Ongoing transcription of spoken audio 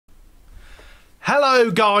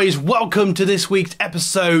Hello guys, welcome to this week's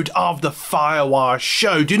episode of the Firewire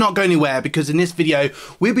Show. Do not go anywhere because in this video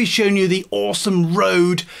we'll be showing you the awesome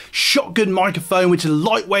RØDE shotgun microphone, which is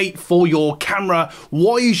lightweight for your camera,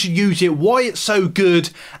 why you should use it, why it's so good,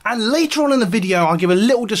 and later on in the video I'll give a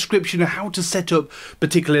little description of how to set up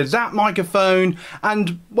particularly that microphone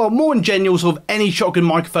and, well, more in general, sort of any shotgun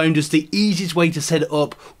microphone, just the easiest way to set it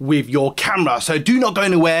up with your camera. So do not go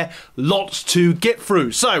anywhere, lots to get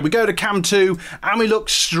through. So we go to Cam 2 and we look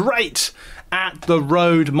straight at the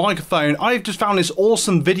RØDE microphone. I've just found this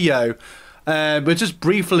awesome video, but just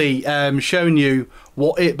briefly showing you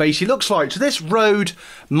what it basically looks like. So this RØDE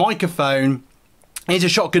microphone is a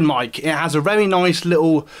shotgun mic. It has a very nice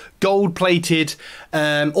little gold-plated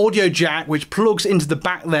audio jack which plugs into the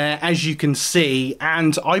back there, as you can see,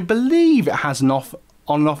 and I believe it has an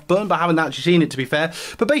on and off button, but I haven't actually seen it, to be fair.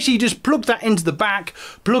 But basically you just plug that into the back,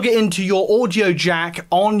 plug it into your audio jack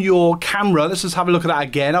on your camera. Let's just have a look at that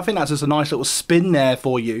again. I think that's just a nice little spin there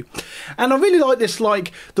for you. And I really like this,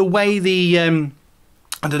 like the way the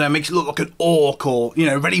I don't know, makes it look like an orc or, you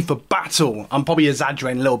know, ready for battle. I'm probably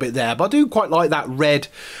exaggerating a little bit there, but I do quite like that red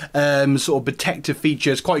sort of protective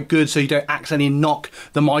feature. It's quite good so you don't accidentally knock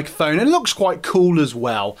the microphone. And it looks quite cool as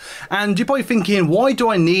well. And you're probably thinking, why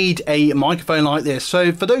do I need a microphone like this?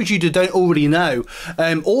 So for those of you that don't already know,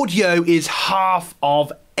 audio is half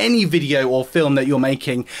of any video or film that you're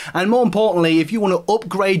making, and more importantly, if you want to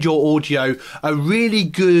upgrade your audio, a really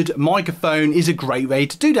good microphone is a great way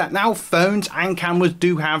to do that. Now phones and cameras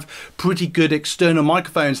do have pretty good external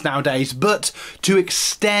microphones nowadays, but to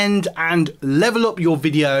extend and level up your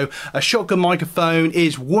video, a shotgun microphone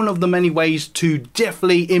is one of the many ways to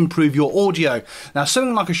definitely improve your audio. Now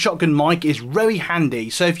something like a shotgun mic is very handy,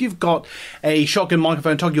 so if you've got a shotgun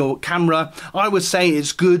microphone on your camera, I would say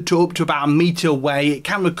it's good to up to about a meter away. It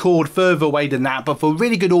can record further away than that, but for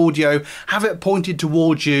really good audio, have it pointed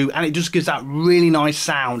towards you and it just gives that really nice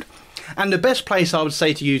sound. And the best place I would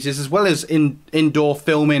say to use this, as well as indoor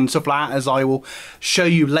filming, stuff like that, as I will show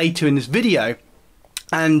you later in this video,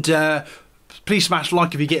 and please smash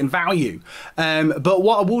like if you're getting value. But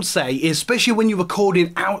what I would say is, especially when you're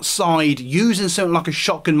recording outside, using something like a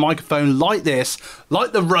shotgun microphone like this,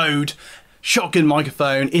 like the RØDE shotgun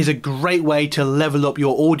microphone, is a great way to level up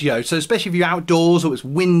your audio. So especially if you're outdoors or it's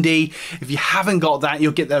windy, if you haven't got that,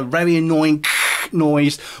 you'll get the very annoying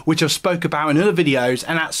noise which I've spoke about in other videos,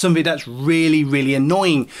 and that's something that's really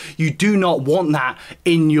annoying. You do not want that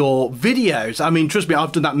in your videos. I mean, trust me,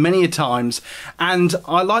 I've done that many a times, and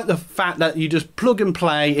I like the fact that you just plug and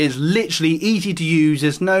play. It's literally easy to use.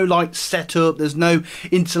 There's no like setup, there's no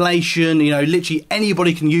installation, you know, literally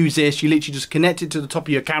anybody can use this. You literally just connect it to the top of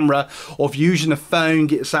your camera, or if you're using a phone,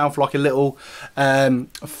 get yourself like a little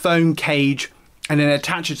phone cage and then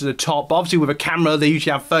attach it to the top. But obviously with a camera, they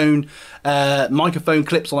usually have phone microphone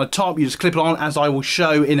clips on the top. You just clip it on, as I will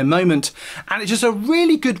show in a moment, and it's just a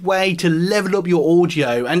really good way to level up your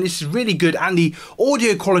audio, and this is really good, and the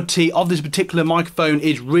audio quality of this particular microphone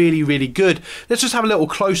is really good. Let's just have a little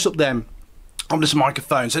close-up then on this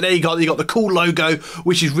microphone. So there you got the cool logo,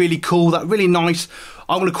 which is really cool, that really nice,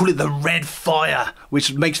 I'm going to call it the red fire,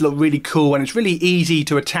 which makes it look really cool, and it's really easy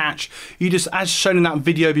to attach. You just, as shown in that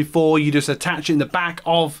video before, you just attach it in the back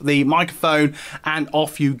of the microphone and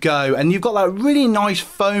off you go. And you've got that really nice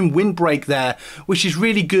foam windbreak there, which is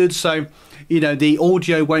really good, so you know the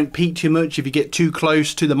audio won't peak too much if you get too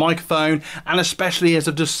close to the microphone. And especially, as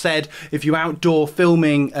I've just said, if you're outdoor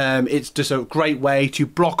filming, it's just a great way to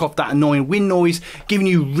block off that annoying wind noise, giving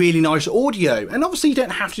you really nice audio. And obviously you don't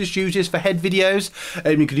have to just use this for head videos.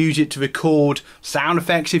 You could use it to record sound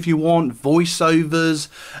effects if you want, voiceovers,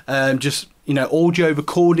 just, you know, audio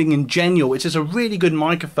recording in general. It's just a really good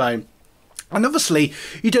microphone. And obviously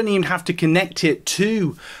you don't even have to connect it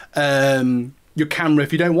to your camera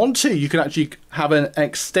if you don't want to. You can actually have an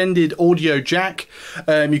extended audio jack.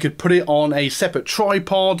 You could put it on a separate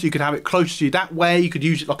tripod. You could have it close to you that way. You could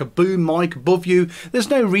use it like a boom mic above you. There's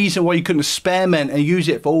no reason why you couldn't experiment and use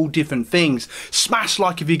it for all different things. Smash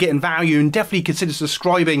like if you're getting value, and definitely consider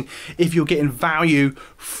subscribing if you're getting value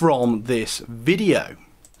from this video.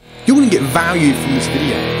 You're going to get value from this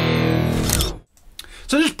video.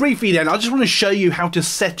 So just briefly then, I just want to show you how to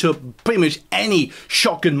set up pretty much any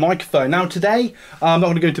shotgun microphone. Now today, I'm not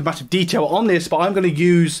going to go into massive detail on this, but I'm going to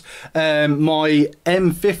use my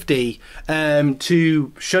M50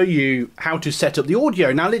 to show you how to set up the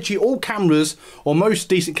audio. Now literally all cameras, or most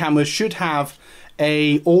decent cameras, should have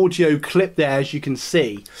a audio clip there, as you can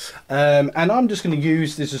see, and I'm just going to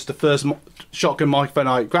use this as the first shotgun microphone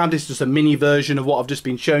I grabbed. This is just a mini version of what I've just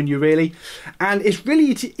been showing you, really, and it's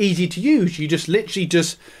really easy to use. You just literally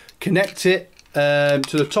just connect it to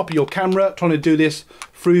the top of your camera. Trying to do this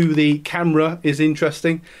through the camera is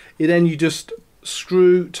interesting. Then you just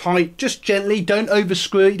screw tight, just gently, don't over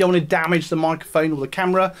screw it. You don't want to damage the microphone or the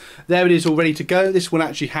camera. There it is, all ready to go. This one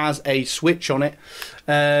actually has a switch on it,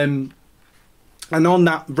 and on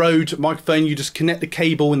that Rode microphone you just connect the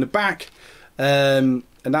cable in the back, and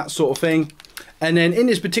that sort of thing. And then in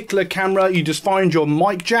this particular camera you just find your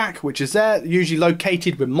mic jack, which is there, usually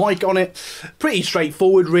located with mic on it. Pretty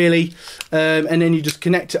straightforward really. And then you just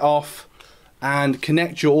connect it off and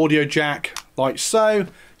connect your audio jack like so,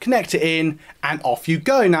 connect it in, and off you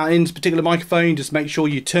go. Now in this particular microphone, just make sure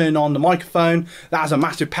you turn on the microphone. That's a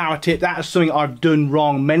massive power tip. That is something I've done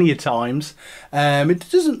wrong many a times. It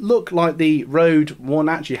doesn't look like the Rode one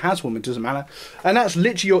actually has one, it doesn't matter. And that's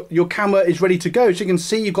literally your camera is ready to go. So you can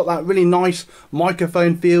see you've got that really nice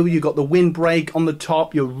microphone feel, you've got the windbreak on the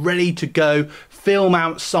top, you're ready to go film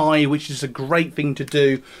outside, which is a great thing to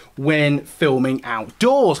do when filming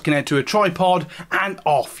outdoors. Connect to a tripod and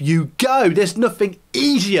off you go. There's nothing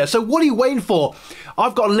easier. So what are you waiting for?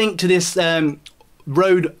 I've got a link to this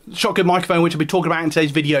Rode shotgun microphone, which I'll be talking about in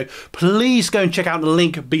today's video. Please go and check out the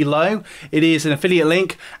link below. It is an affiliate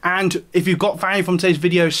link, and if you've got value from today's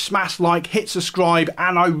video, smash like, hit subscribe,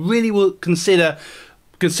 and I really will consider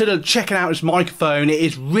checking out this microphone. It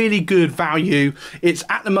is really good value. It's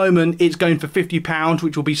at the moment it's going for £50,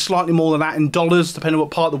 which will be slightly more than that in dollars depending on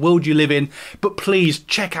what part of the world you live in. But please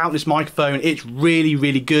check out this microphone. It's really,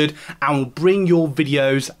 really good and will bring your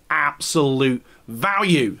videos absolute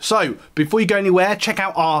value. So before you go anywhere, check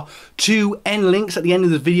out our 2 end links at the end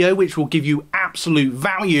of the video, which will give you absolute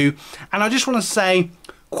value. And I just want to say,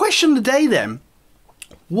 question of the day then,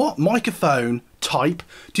 what microphone type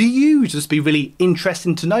do you use? This would be really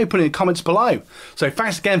interesting to know. Put it in the comments below. So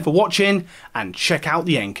thanks again for watching, and check out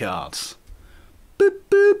the end cards. Boop,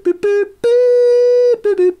 boop, boop, boop, boop,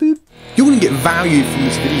 boop, boop, boop. You're going to get value from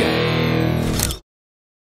this video.